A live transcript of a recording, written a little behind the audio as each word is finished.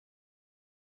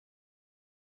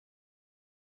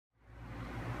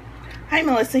Hi,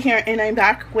 Melissa here, and I'm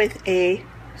back with a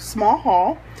small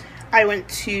haul. I went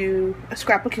to a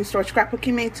scrapbooking store.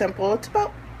 Scrapbooking Made Simple. It's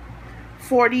about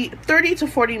 30 to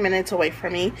 40 minutes away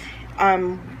from me.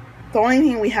 The only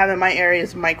thing we have in my area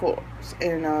is Michael's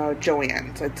and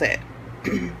Joann's. That's it.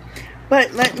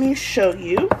 But let me show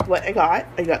you what I got.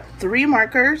 I got 3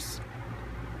 markers,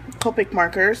 Copic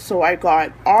markers. So I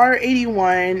got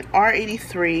R81,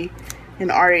 R83,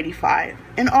 and R85.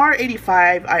 And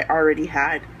R85 I already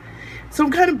had. So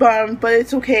I'm kind of bummed, but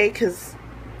it's okay because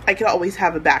I can always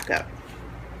have a backup.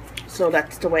 So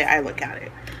that's the way I look at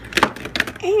it.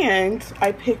 And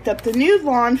I picked up the new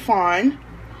Lawn Fawn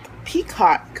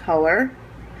Peacock color.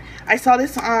 I saw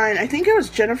this on, I think it was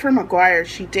Jennifer McGuire.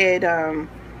 She did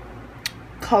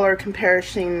color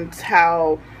comparisons,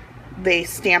 how they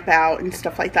stamp out and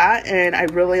stuff like that. And I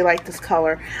really like this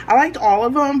color. I liked all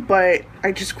of them, but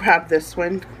I just grabbed this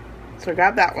one. So I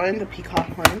grabbed that one, the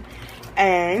Peacock one.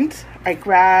 And I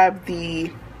grabbed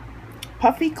the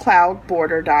Puffy Cloud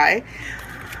border die.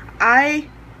 I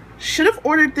should have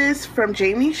ordered this from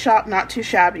Jamie's shop, Not Too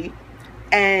Shabby,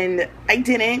 and I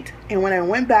didn't, and when I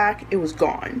went back it was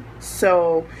gone.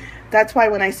 So that's why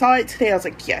when I saw it today I was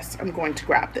like, yes, I'm going to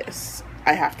grab this.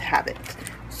 I have to have it.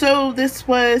 So this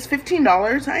was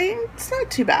 $15. It's not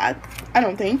too bad, I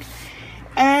don't think.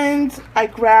 And I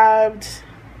grabbed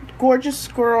Gorgeous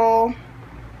Squirrel.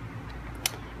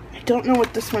 I don't know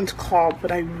what this one's called,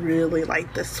 but I really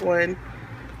like this one.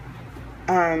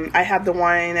 I have the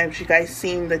one, as you guys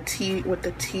seen, the tea with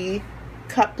the tea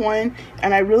cup one,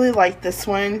 and I really like this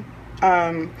one.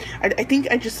 I think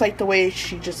I just like the way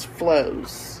she just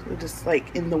flows, just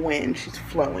like in the wind, she's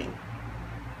flowing.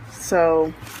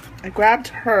 So I grabbed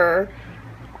her.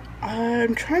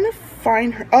 I'm trying to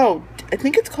find her. Oh, I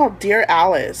think it's called Dear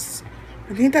Alice.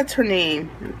 I think that's her name.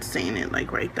 It's saying it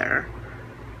like right there.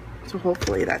 So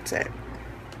hopefully that's it.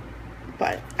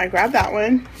 But I grabbed that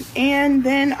one. And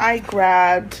then I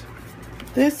grabbed,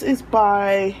 this is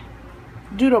by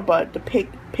Doodlebud, the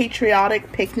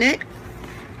Patriotic Picnic.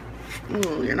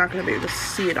 Ooh, you're not going to be able to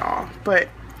see it all. But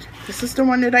this is the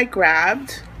one that I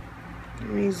grabbed. Let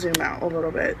me zoom out a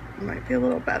little bit. It might be a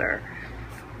little better.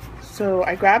 So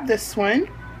I grabbed this one.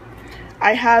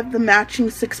 I have the matching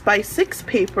 6x6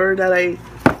 paper that I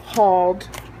hauled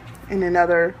in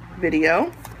another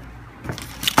video.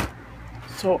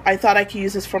 So I thought I could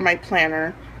use this for my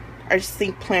planner. I just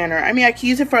think planner. I mean, I could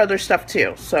use it for other stuff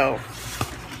too. So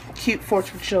cute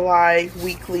 4th of July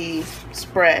weekly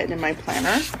spread in my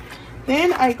planner.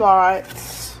 Then I got,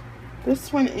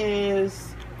 this one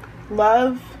is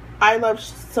I Love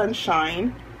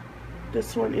Sunshine.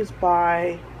 This one is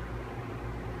by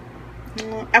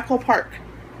Echo Park.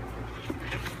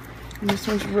 And this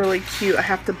one's really cute. I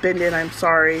have to bend it, I'm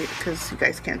sorry, because you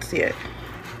guys can't see it.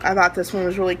 I thought this one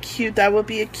was really cute. That would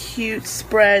be a cute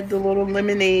spread, the little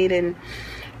lemonade, and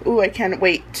ooh, I can't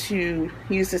wait to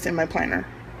use this in my planner.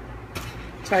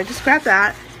 So I just grabbed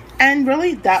that, and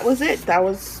really that was it. That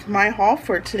was my haul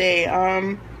for today.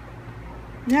 Yeah,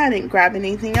 I didn't grab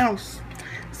anything else.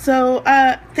 So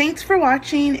thanks for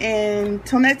watching, and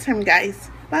till next time,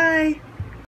 guys. Bye.